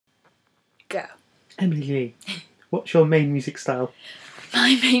Go. Emily Lee, what's your main music style?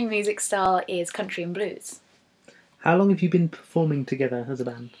 My main music style is country and blues. How long have you been performing together as a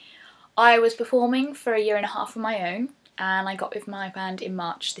band? I was performing for 1.5 years on my own, and I got with my band in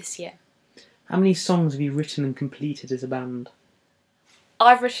March this year. How many songs have you written and completed as a band?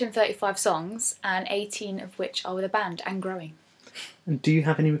 I've written 35 songs, and 18 of which are with a band and growing. And do you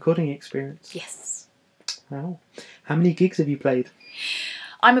have any recording experience? Yes. Wow. How many gigs have you played?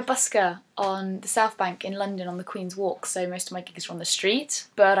 I'm a busker on the South Bank in London on the Queen's Walk, so most of my gigs are on the street,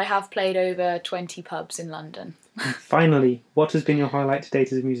 but I have played over 20 pubs in London. And finally, what has been your highlight to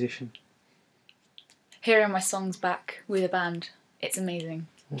date as a musician? Hearing my songs back with a band, it's amazing.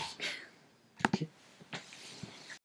 Yes.